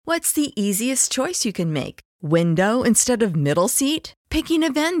What's the easiest choice you can make? Window instead of middle seat? Picking a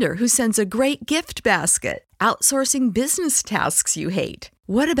vendor who sends a great gift basket? Outsourcing business tasks you hate?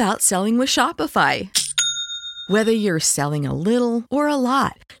 What about selling with Shopify? Whether you're selling a little or a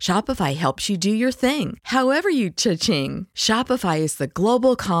lot, Shopify helps you do your thing, however you cha-ching. Shopify is the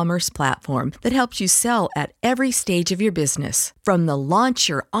global commerce platform that helps you sell at every stage of your business. From the launch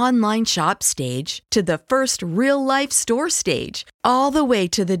your online shop stage to the first real-life store stage, all the way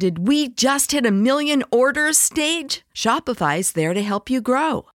to the did we just hit a million orders stage. Shopify's there to help you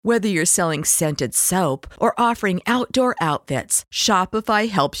grow. Whether you're selling scented soap or offering outdoor outfits, Shopify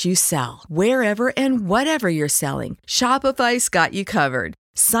helps you sell. Wherever and whatever you're selling, Shopify's got you covered.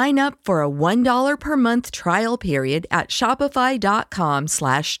 Sign up for a $1 per month trial period at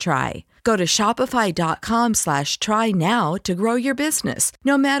shopify.com/try. Go to shopify.com/try now to grow your business,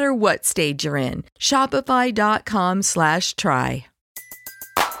 no matter what stage you're in. Shopify.com/try.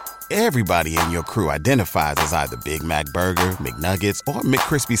 Everybody in your crew identifies as either Big Mac Burger, McNuggets, or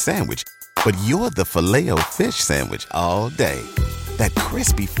McCrispy Sandwich. But you're the Filet-O-Fish Sandwich all day. That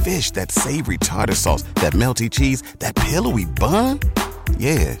crispy fish, that savory tartar sauce, that melty cheese, that pillowy bun.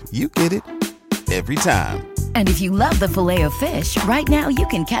 Yeah, you get it. Every time. And if you love the Filet-O-Fish, right now you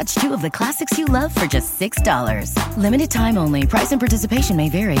can catch two of the classics you love for just $6. Limited time only. Price and participation may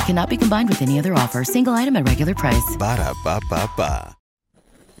vary. Cannot be combined with any other offer. Single item at regular price. Ba-da-ba-ba-ba.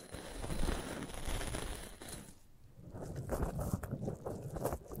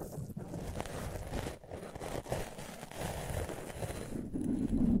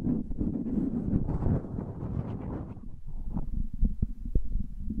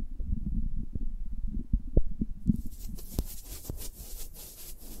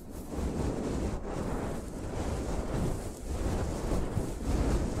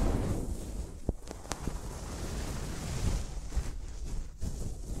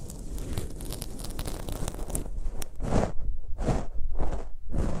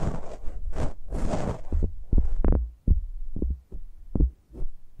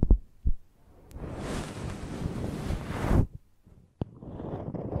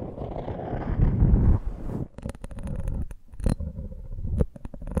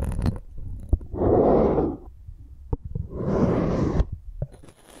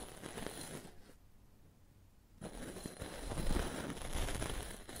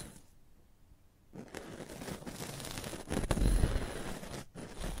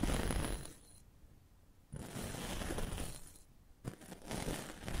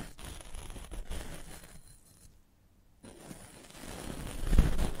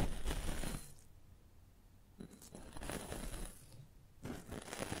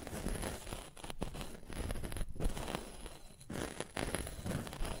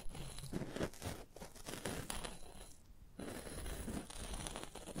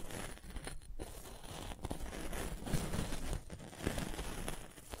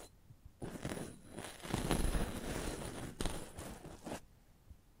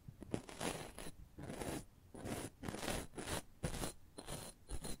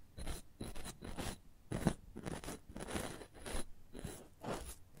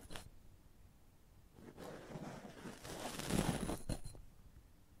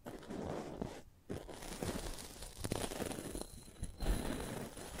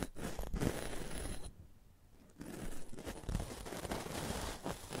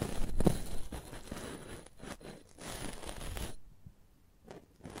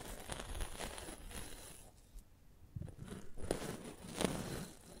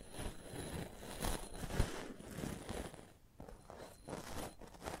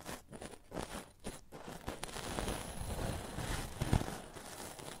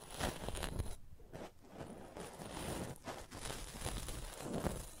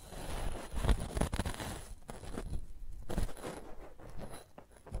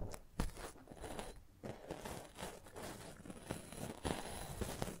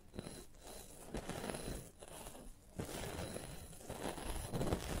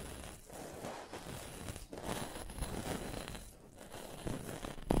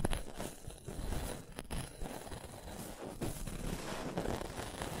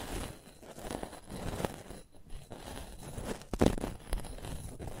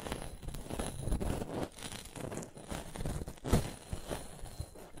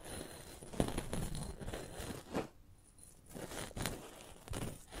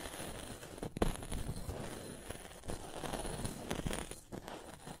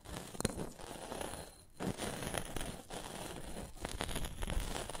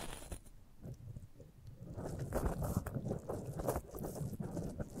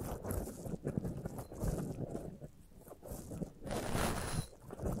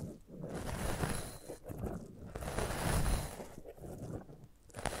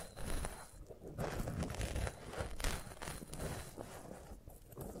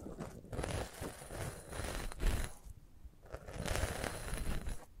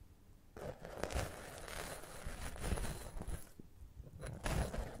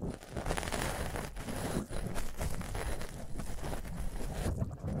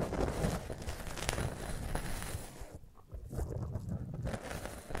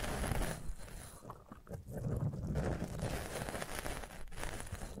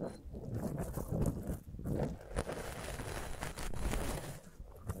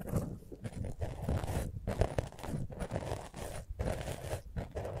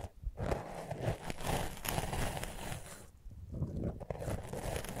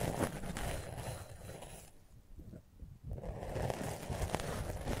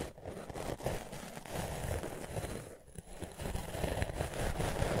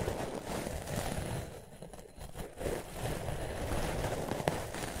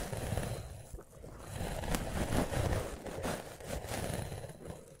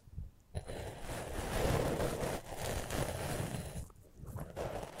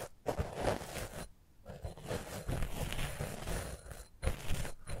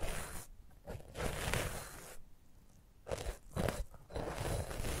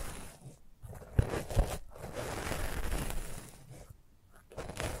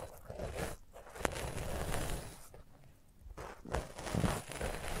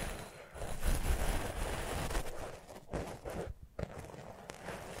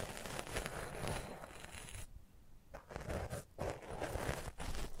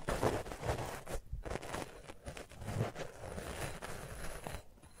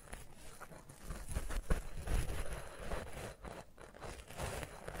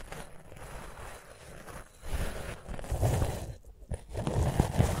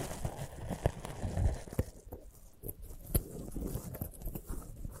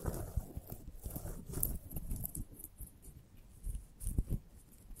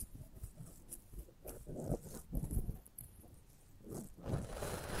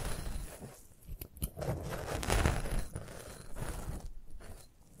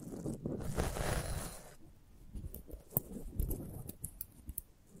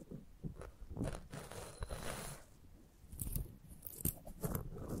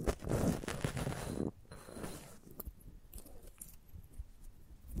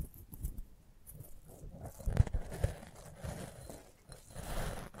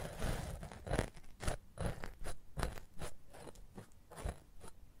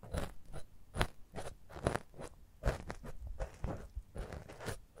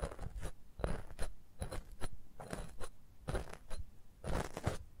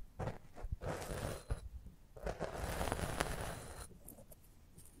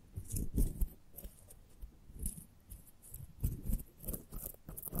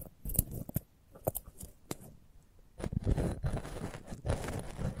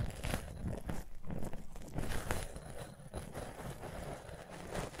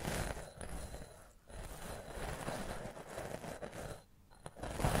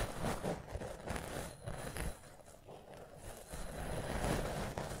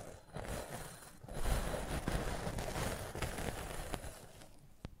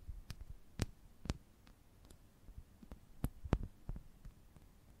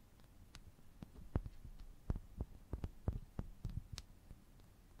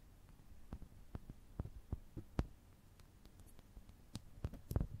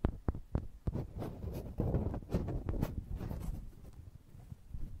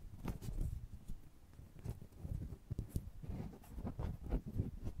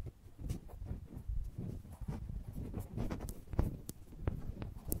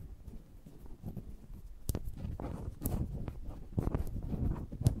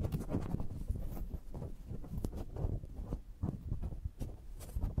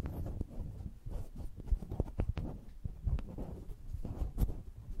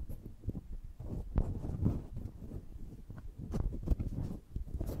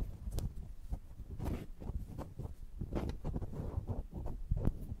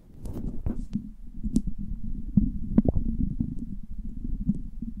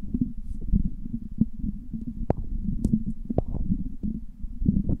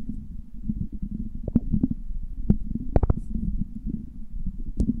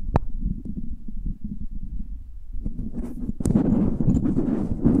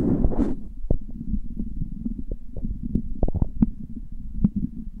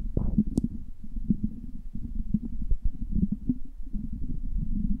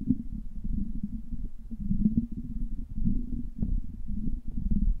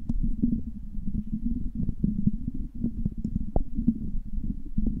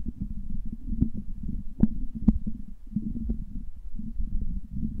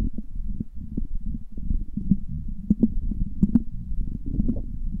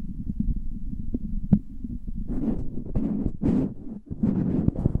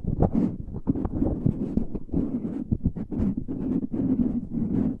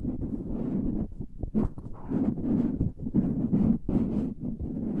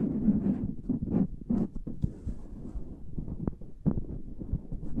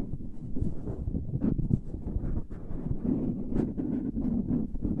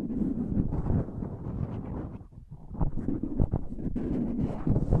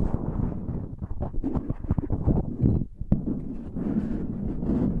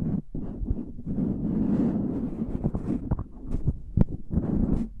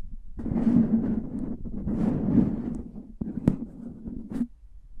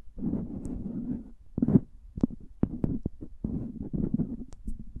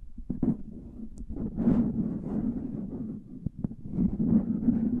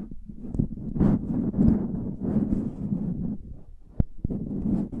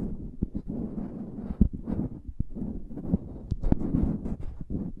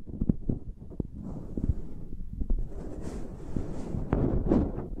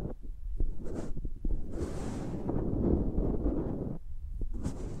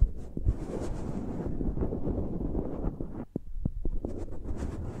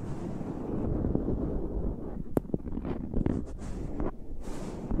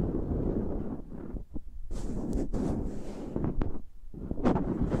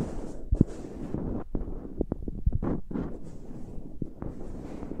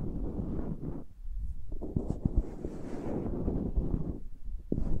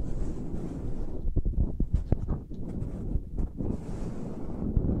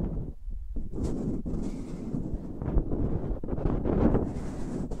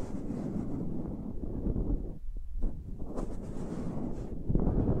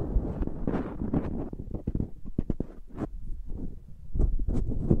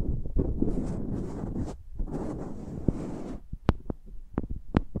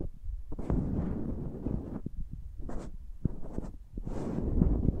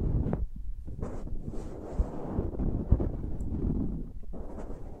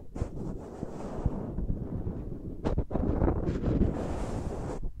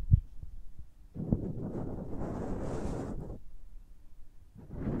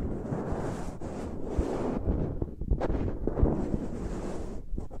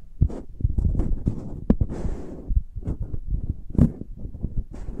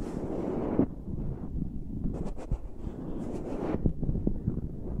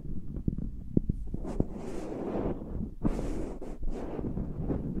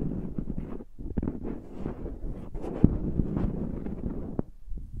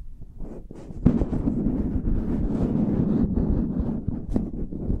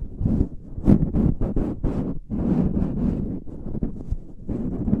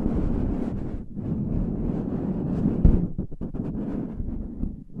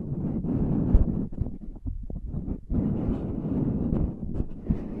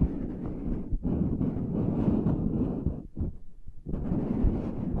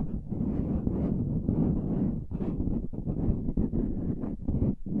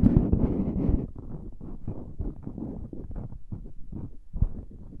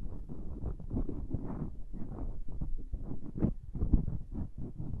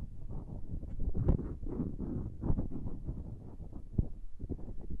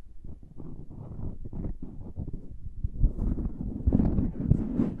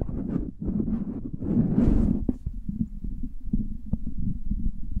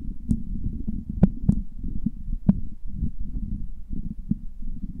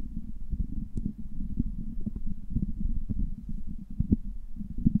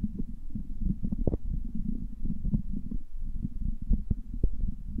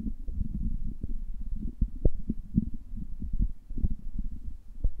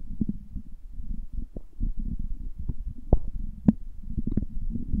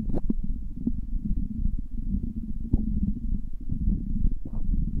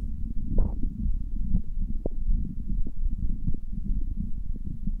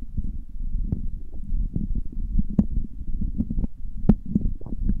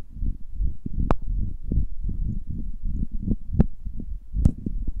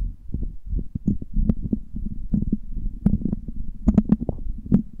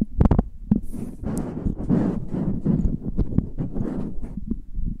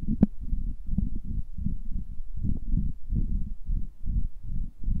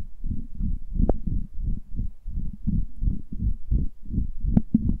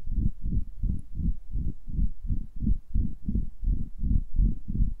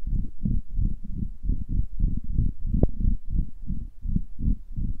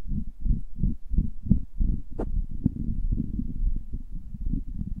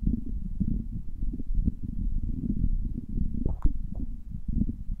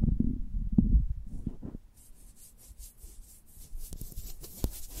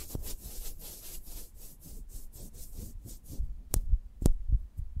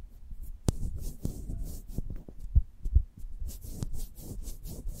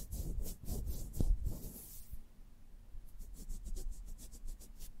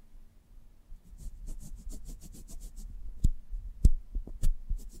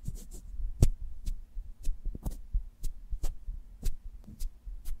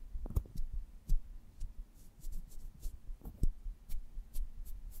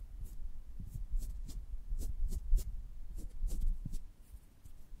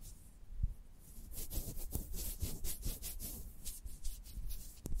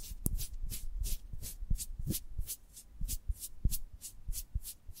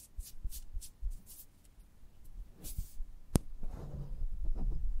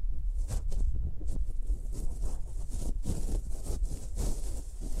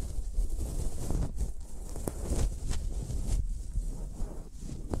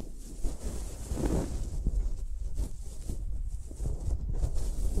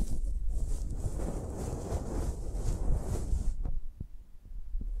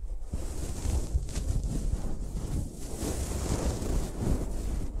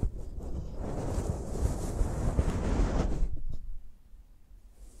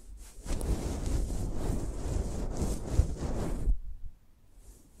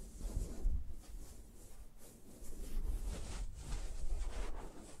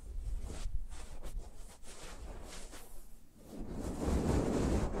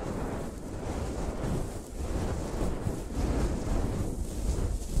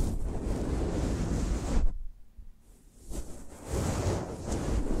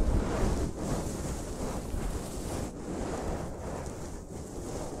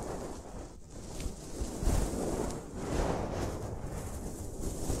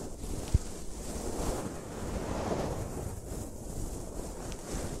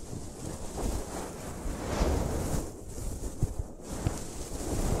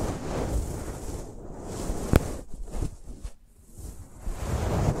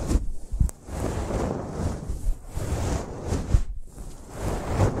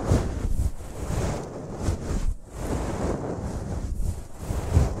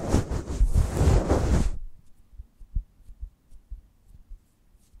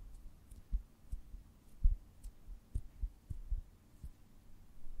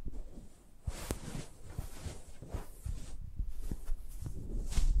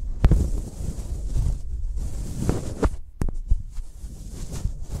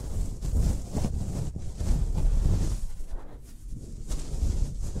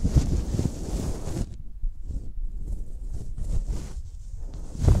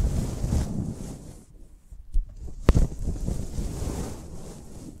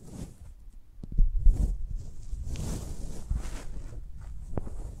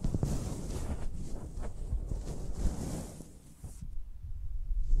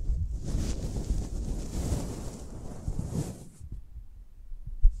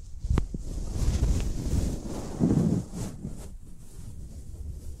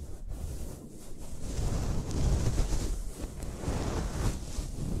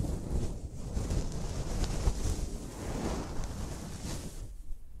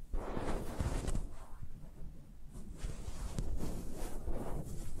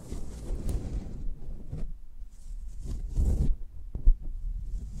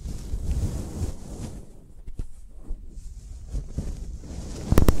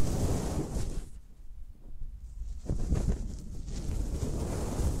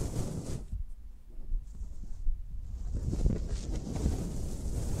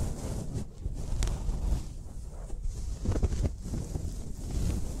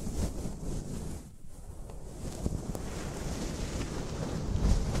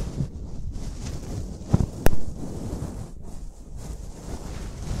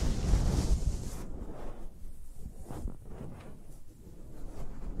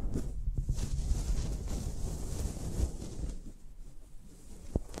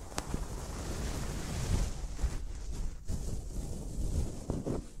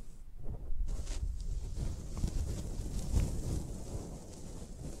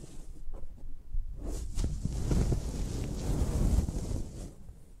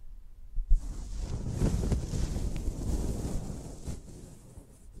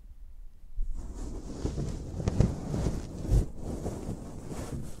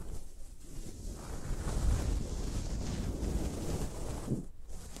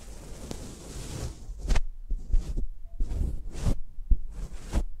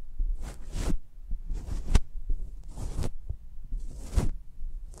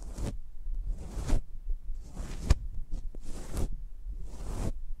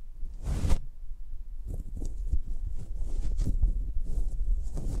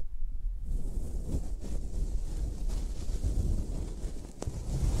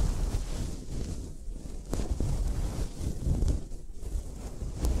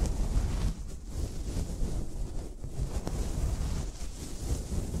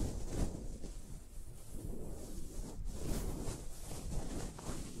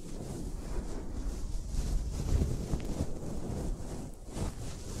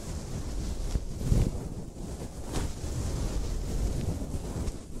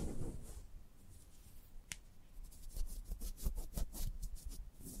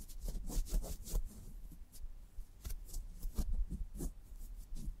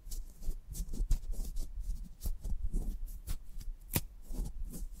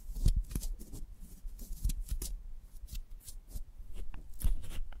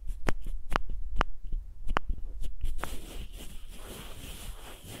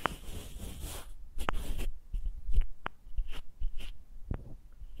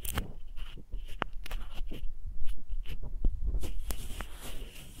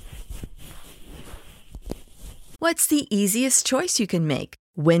 What's the easiest choice you can make?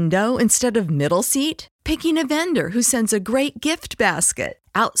 Window instead of middle seat? Picking a vendor who sends a great gift basket?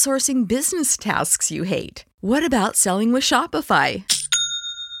 Outsourcing business tasks you hate? What about selling with Shopify?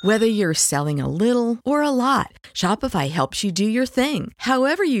 Whether you're selling a little or a lot, Shopify helps you do your thing,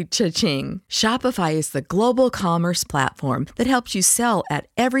 however you cha-ching. Shopify is the global commerce platform that helps you sell at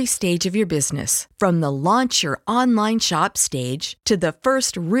every stage of your business. From the launch your online shop stage to the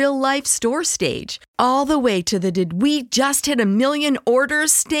first real-life store stage, all the way to the did we just hit a million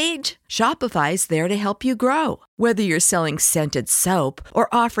orders stage. Shopify's there to help you grow. Whether you're selling scented soap or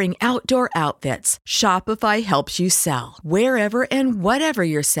offering outdoor outfits, Shopify helps you sell. Wherever and whatever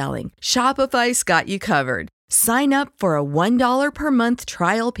you're selling, Shopify's got you covered. Sign up for a $1 per month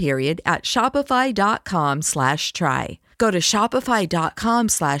trial period at shopify.com/try. Go to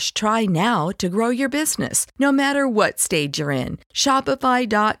shopify.com/try now to grow your business, no matter what stage you're in.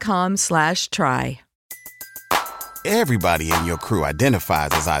 Shopify.com/try. Everybody in your crew identifies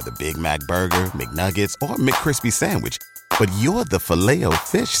as either Big Mac Burger, McNuggets, or McCrispy Sandwich. But you're the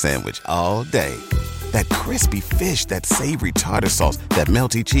Filet-O-Fish Sandwich all day. That crispy fish, that savory tartar sauce, that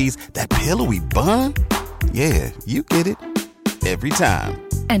melty cheese, that pillowy bun. Yeah, you get it. Every time.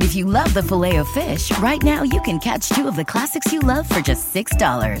 And if you love the Filet-O-Fish, right now you can catch two of the classics you love for just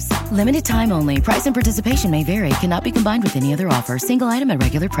 $6. Limited time only. Price and participation may vary. Cannot be combined with any other offer. Single item at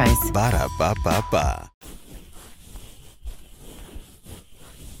regular price. Ba-da-ba-ba-ba.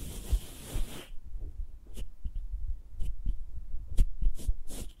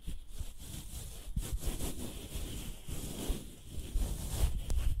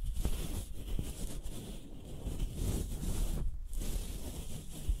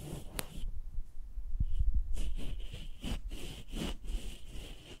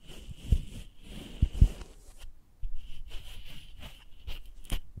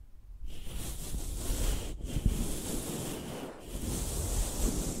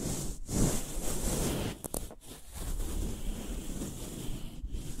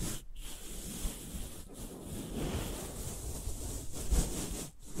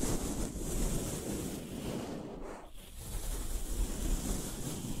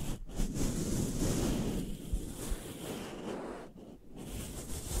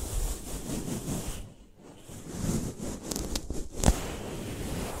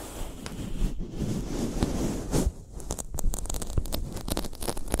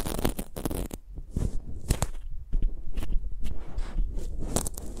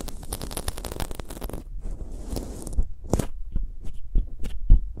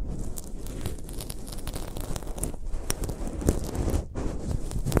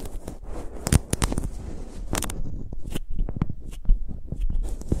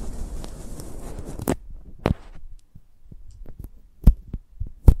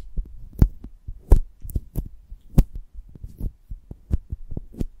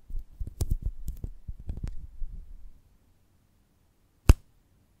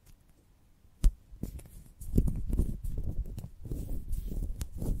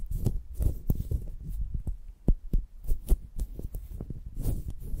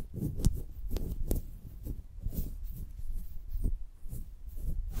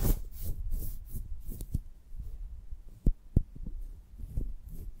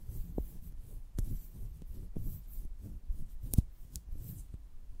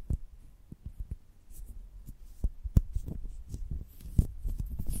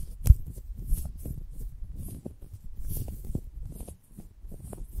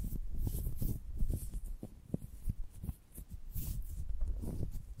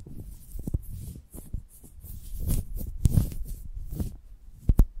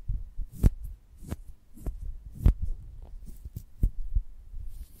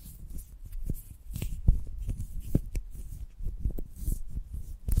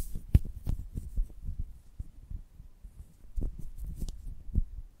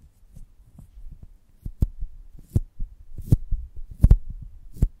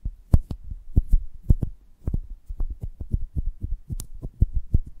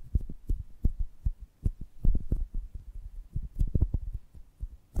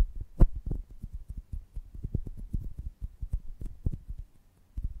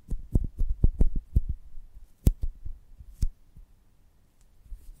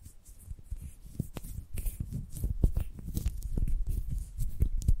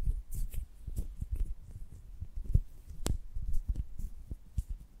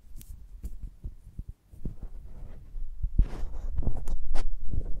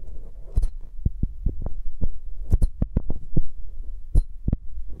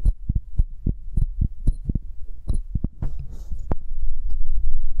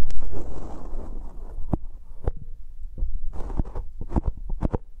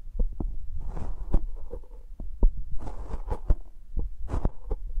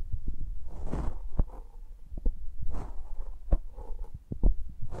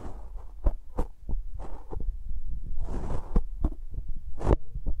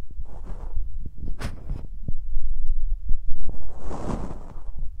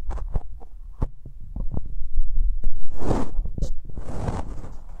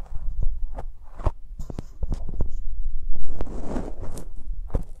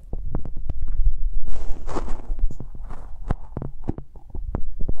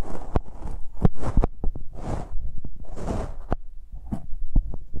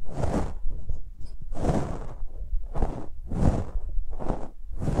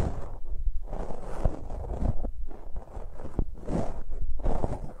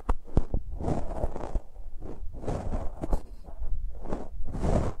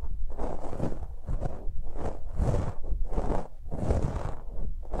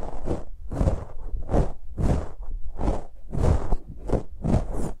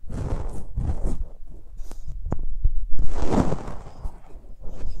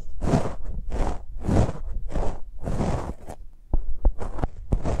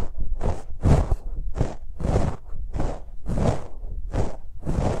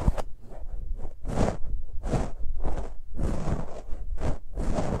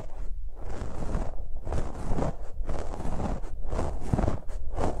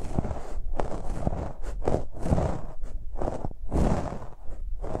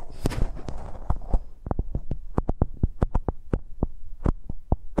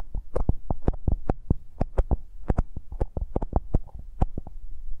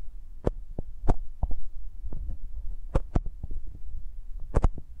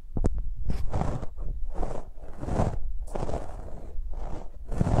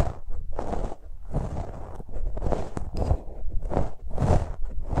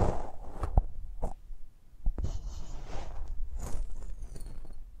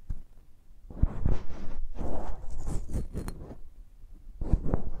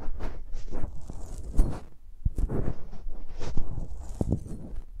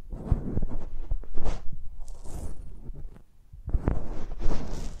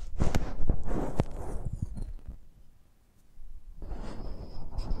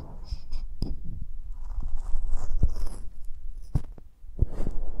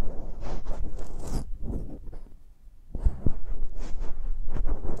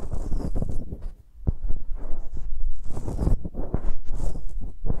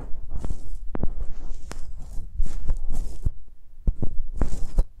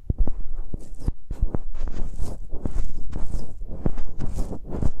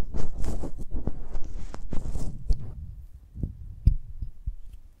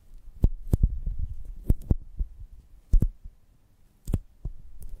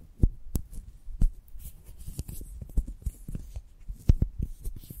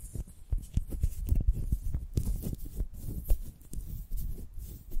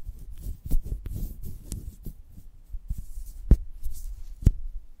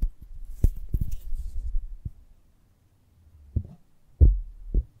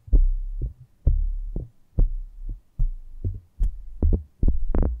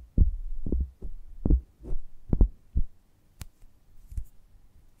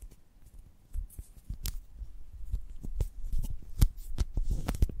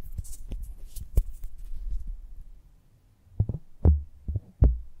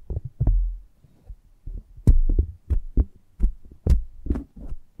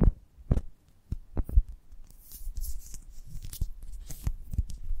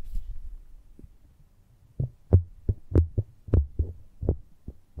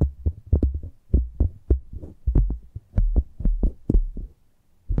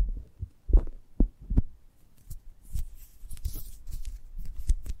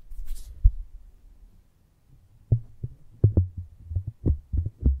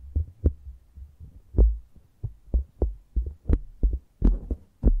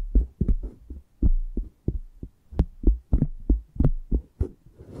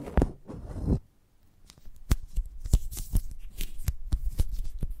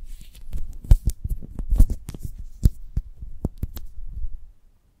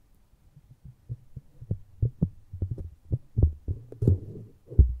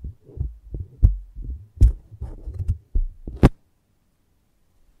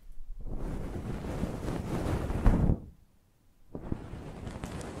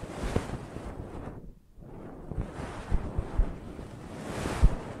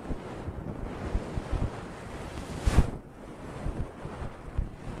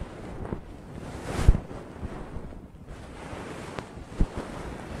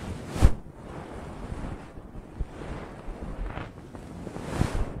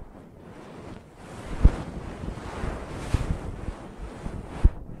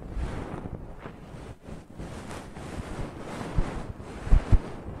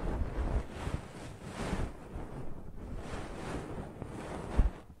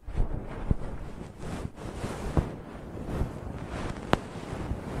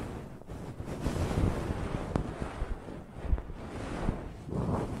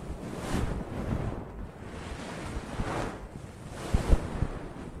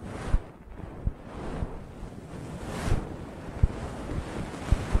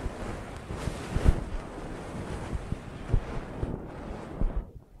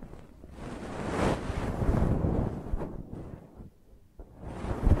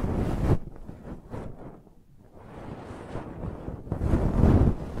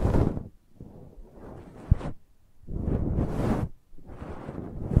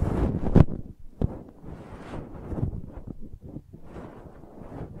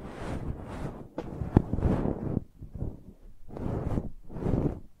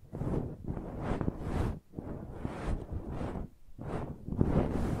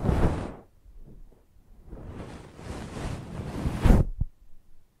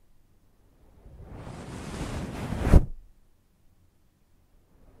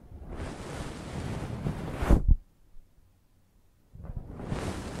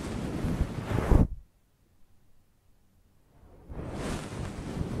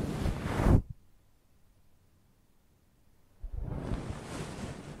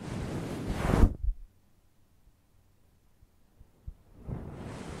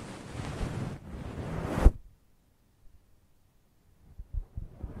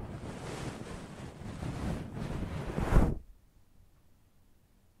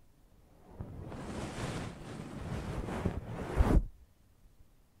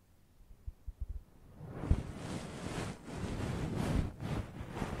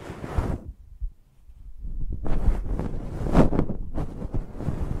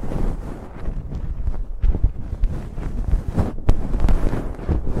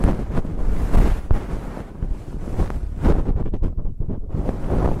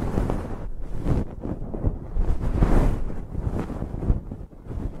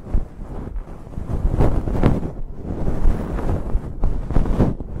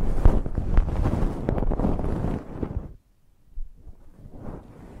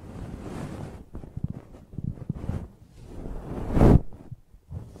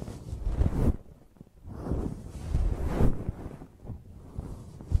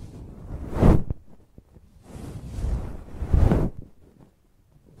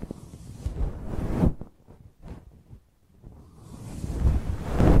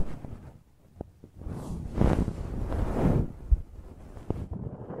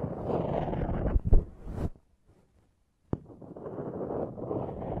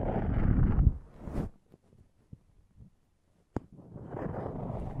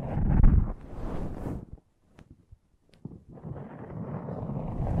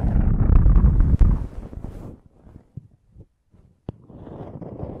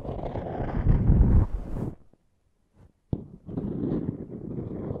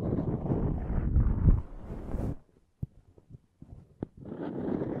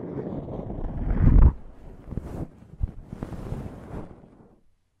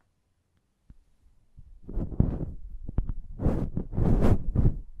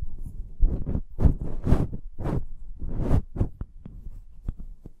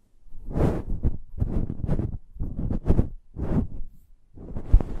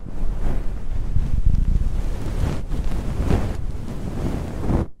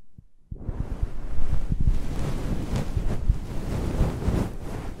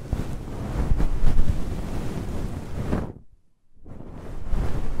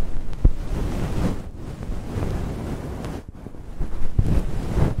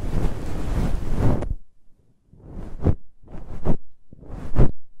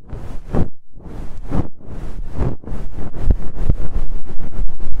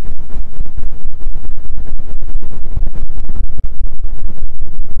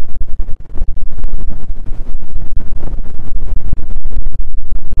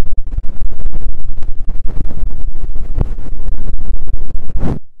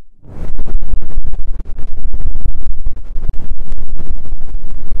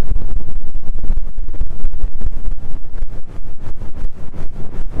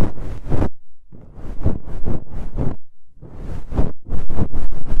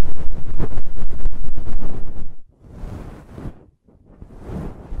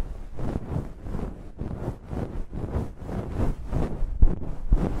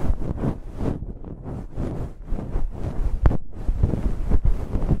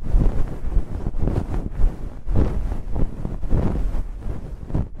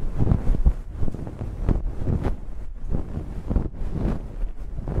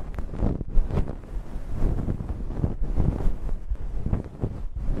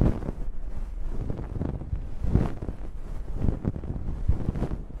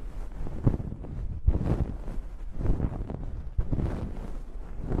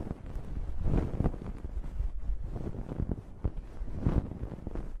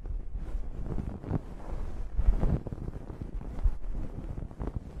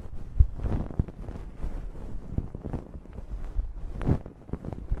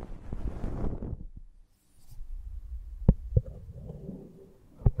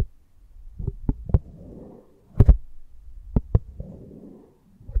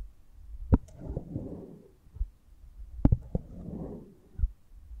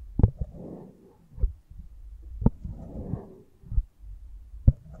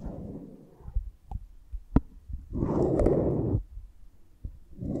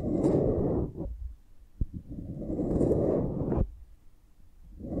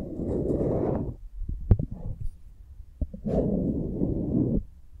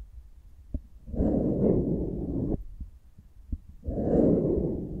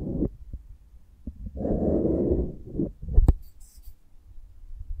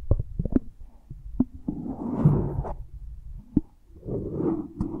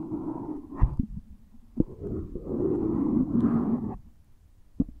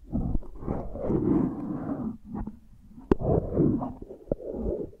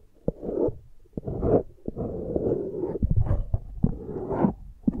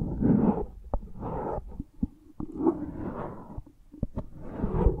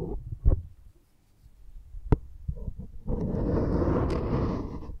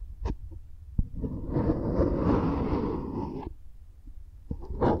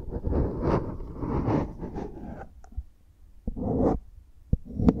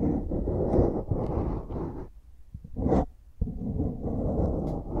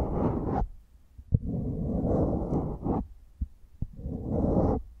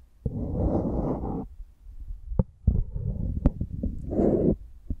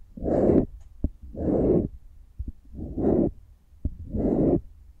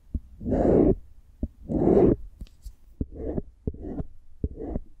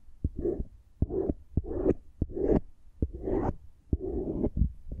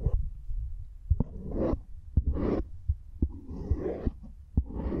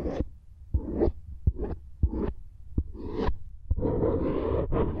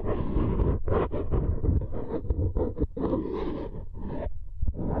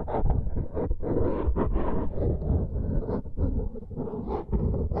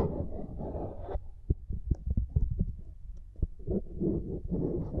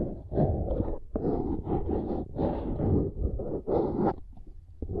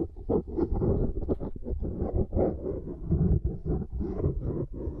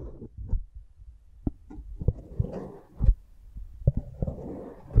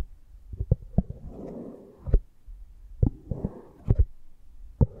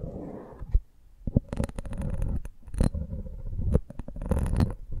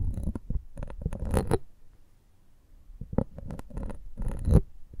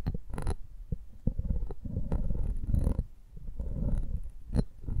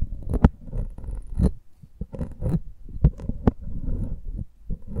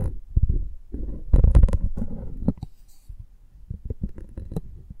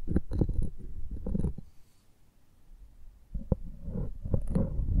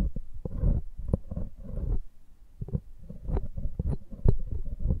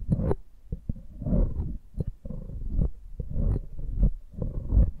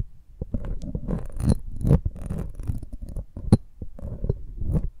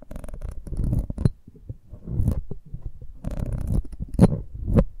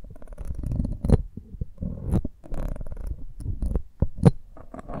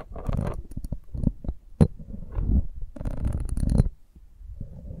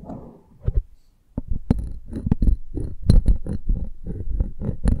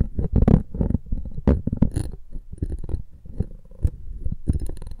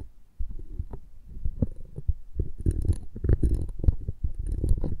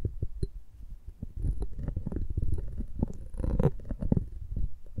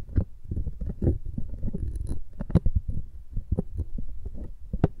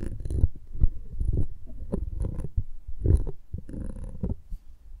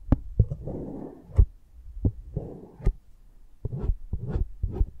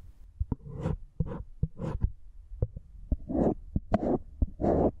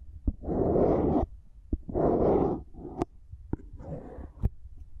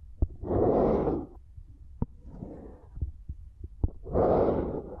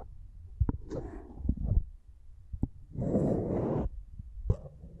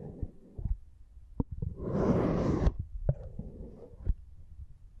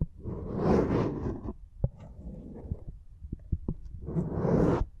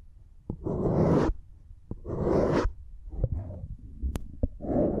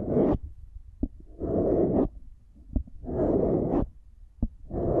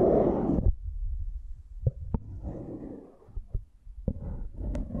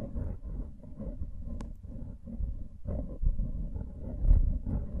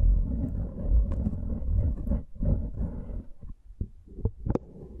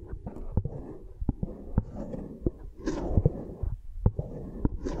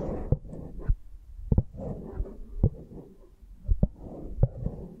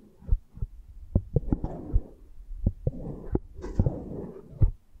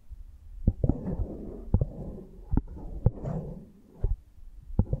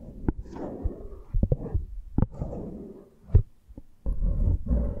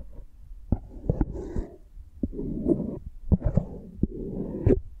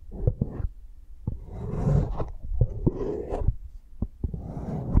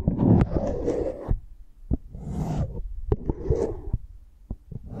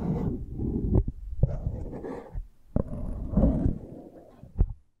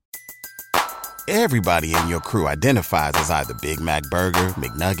 Everybody in your crew identifies as either Big Mac Burger,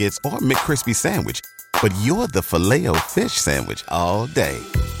 McNuggets, or McCrispy Sandwich. But you're the Filet-O-Fish Sandwich all day.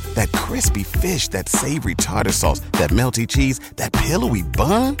 That crispy fish, that savory tartar sauce, that melty cheese, that pillowy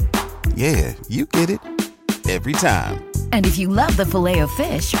bun. Yeah, you get it. Every time. And if you love the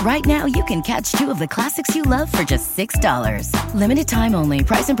Filet-O-Fish, right now you can catch two of the classics you love for just $6. Limited time only.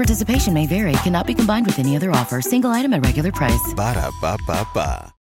 Price and participation may vary. Cannot be combined with any other offer. Single item at regular price. Ba-da-ba-ba-ba.